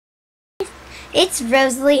It's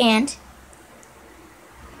Rosalie and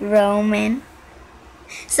Roman.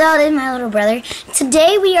 So this is my little brother.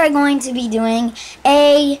 Today we are going to be doing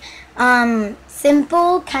a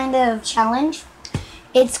simple kind of challenge.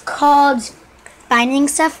 It's called finding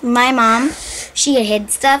stuff. My mom, she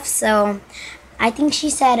hid stuff, so I think she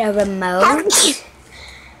said a remote.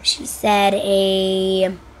 She said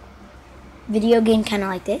a video game kind of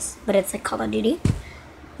like this, but it's like Call of Duty.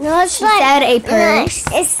 No, it's she said a purse.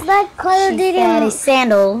 No, it's like Call of Duty. She said a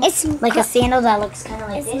sandal. It's like a sandal that looks kind of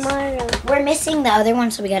like this. Mario. We're missing the other one,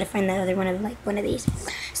 so we gotta find the other one of like one of these.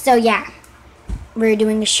 So yeah, we're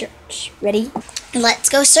doing a search. Ready? Let's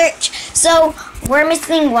go search. So we're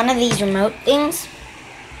missing one of these remote things.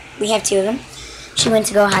 We have two of them. She went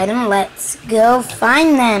to go hide them. Let's go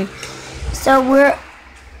find them. So we're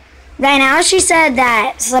right now. She said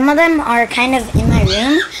that some of them are kind of in my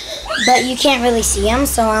room, but you can't really see them.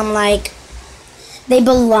 So I'm like, they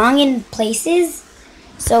belong in places.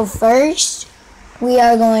 So first, we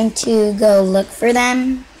are going to go look for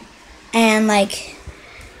them and like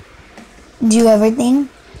do everything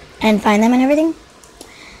and find them and everything.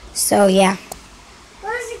 So yeah.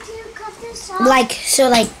 Like, so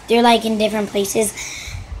like, they're like in different places.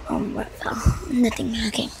 What fell? Nothing.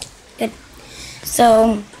 Okay, good.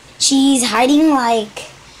 So, she's hiding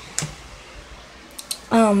like,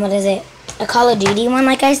 what is it? A Call of Duty one,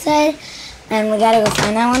 like I said. And we gotta go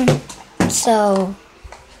find that one. So,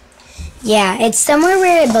 yeah, it's somewhere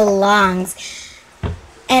where it belongs.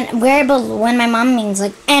 And where it when my mom means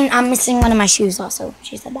like, and I'm missing one of my shoes also.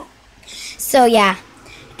 She said that. So, yeah.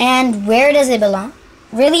 And where does it belong?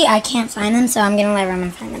 Really, I can't find them, so I'm going to let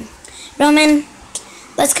Roman find them. Roman,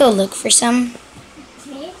 let's go look for some.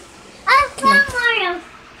 Okay. I found Mario.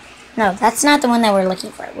 No, that's not the one that we're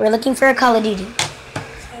looking for. We're looking for a Call of Duty.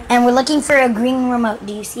 Okay. And we're looking for a green remote.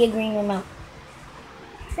 Do you see a green remote?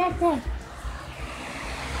 It's right there.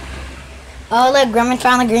 Oh, look, Roman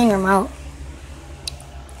found the green remote.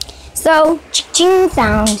 So, ching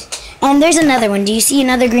found. And there's another one. Do you see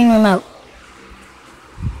another green remote?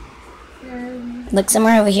 Look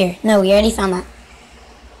somewhere over here. No, we already found that.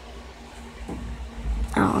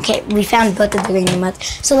 Oh, okay. We found both of the green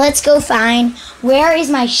remotes. So let's go find. Where is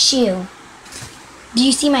my shoe? Do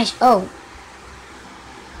you see my? Oh.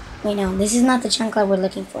 Wait, no. This is not the chancla we're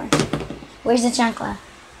looking for. Where's the chancla?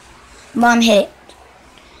 Mom hit it.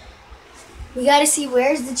 We gotta see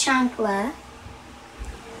where's the chancla.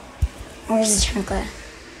 Where's the chancla?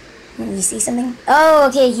 You see something? Oh,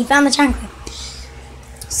 okay. He found the chancla.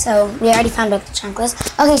 So, we already found both the chanclas.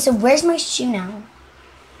 Okay, so where's my shoe now?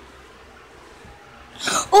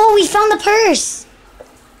 Oh, we found the purse!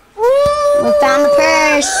 Ooh. We found the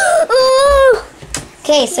purse! Ooh.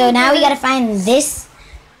 Okay, so now we gotta find this,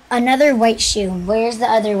 another white shoe. Where's the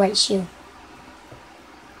other white shoe?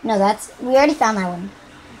 No, we already found that one.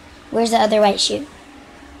 Where's the other white shoe?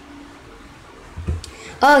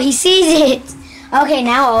 Oh, he sees it! Okay,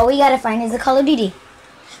 now all we gotta find is the Call of Duty.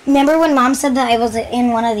 Remember when Mom said that I was in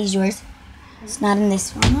one of these drawers? It's not in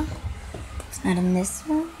this one. It's not in this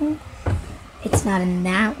one. It's not in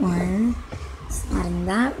that one. It's not in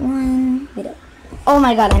that one. Wait up. Oh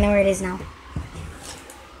my god, I know where it is now.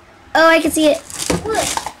 Oh, I can see it.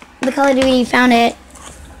 The Call of Duty, found it.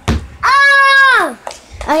 Oh!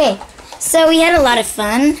 Okay, so we had a lot of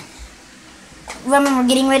fun. Roman, we're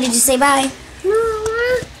getting ready to say bye. No,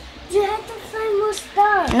 you have to find more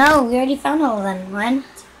stuff. No, we already found all of them. 1,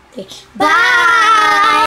 2, 3. Bye!